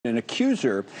An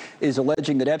accuser is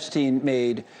alleging that Epstein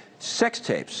made sex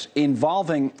tapes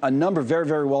involving a number of very,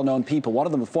 very well-known people. One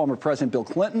of them, former President Bill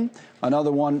Clinton,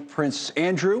 another one, Prince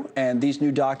Andrew, and these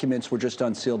new documents were just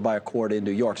unsealed by a court in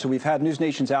New York. So we've had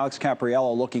NewsNation's Alex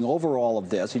Caprariello looking over all of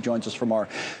this. He joins us from our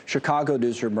Chicago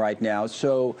newsroom right now.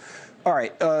 So, all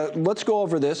right, let's go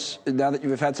over this now that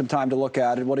you've had some time to look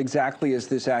at it. What exactly is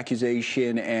this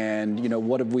accusation, and,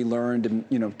 what have we learned,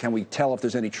 and, can we tell if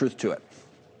there's any truth to it?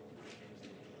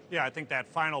 Yeah, I think that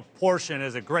final portion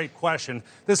is a great question.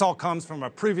 This all comes from a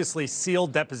previously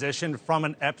sealed deposition from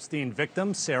an Epstein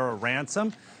victim, Sarah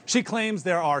Ransome. She claims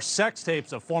there are sex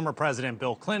tapes of former President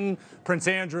Bill Clinton, Prince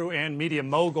Andrew, and media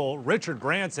mogul Richard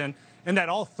Branson, and that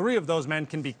all three of those men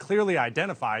can be clearly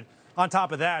identified. On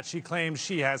top of that, she claims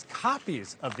she has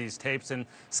copies of these tapes and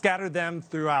scattered them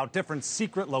throughout different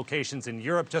secret locations in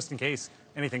Europe just in case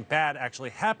anything bad actually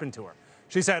happened to her.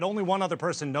 She said only one other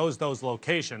person knows those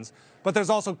locations, but there's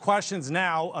also questions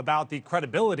now about the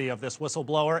credibility of this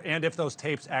whistleblower and if those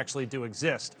tapes actually do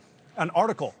exist. An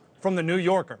article from the New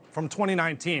Yorker from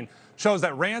 2019 shows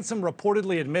that Ransome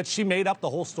reportedly admits she made up the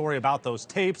whole story about those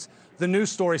tapes. The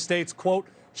news story states, quote,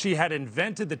 she had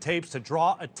invented the tapes to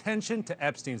draw attention to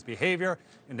Epstein's behavior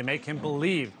and to make him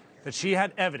believe that she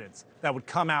had evidence that would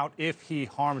come out if he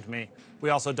harmed me. We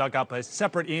also dug up a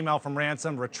separate email from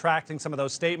Ransome retracting some of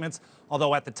those statements,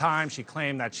 although at the time she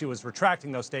claimed that she was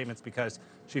retracting those statements because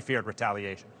she feared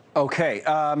retaliation. Okay.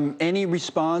 Any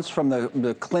response from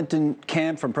the Clinton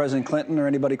camp, from President Clinton or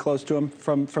anybody close to him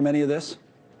from any of this?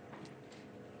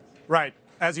 Right.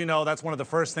 As you know, that's one of the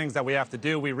first things that we have to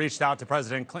do. We reached out to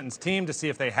President Clinton's team to see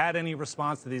if they had any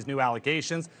response to these new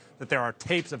allegations that there are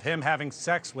tapes of him having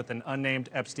sex with an unnamed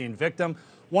Epstein victim.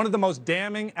 One of the most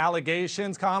damning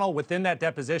allegations, Connell, within that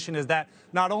deposition is that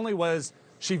not only was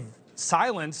she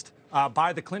silenced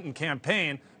by the Clinton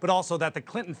campaign, but also that the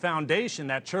Clinton Foundation,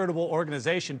 that charitable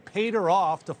organization, paid her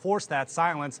off to force that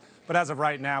silence. But as of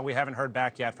right now, we haven't heard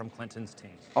back yet from Clinton's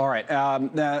team. All right.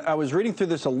 Now, I was reading through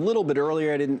this a little bit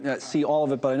earlier. I didn't see all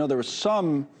of it, but I know there were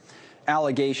some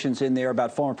allegations in there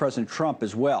about former President Trump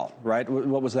as well, right?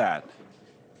 What was that?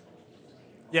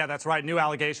 Yeah, that's right. New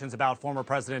allegations about former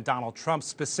President Donald Trump,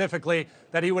 specifically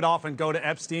that he would often go to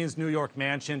Epstein's New York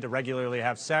mansion to regularly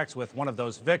have sex with one of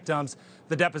those victims.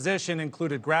 The deposition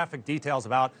included graphic details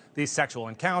about these sexual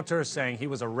encounters, saying he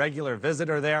was a regular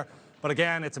visitor there. But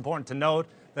again, it's important to note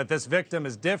that this victim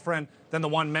is different than the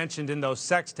one mentioned in those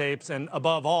sex tapes. And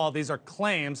above all, these are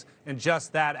claims and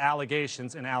just that,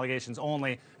 allegations and allegations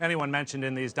only. Anyone mentioned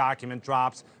in these document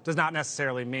drops does not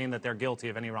necessarily mean that they're guilty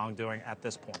of any wrongdoing at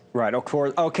this point. Right.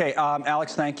 Okay.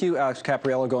 Alex, thank you. Alex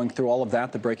Caprariello going through all of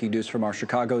that, the breaking news from our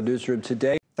Chicago newsroom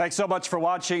today. Thanks so much for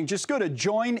watching. Just go to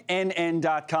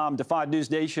joinnn.com to find News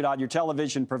Nation on your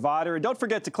television provider. And don't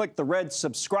forget to click the red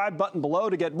subscribe button below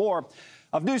to get more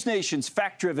of News Nation's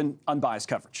fact-driven, unbiased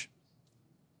coverage.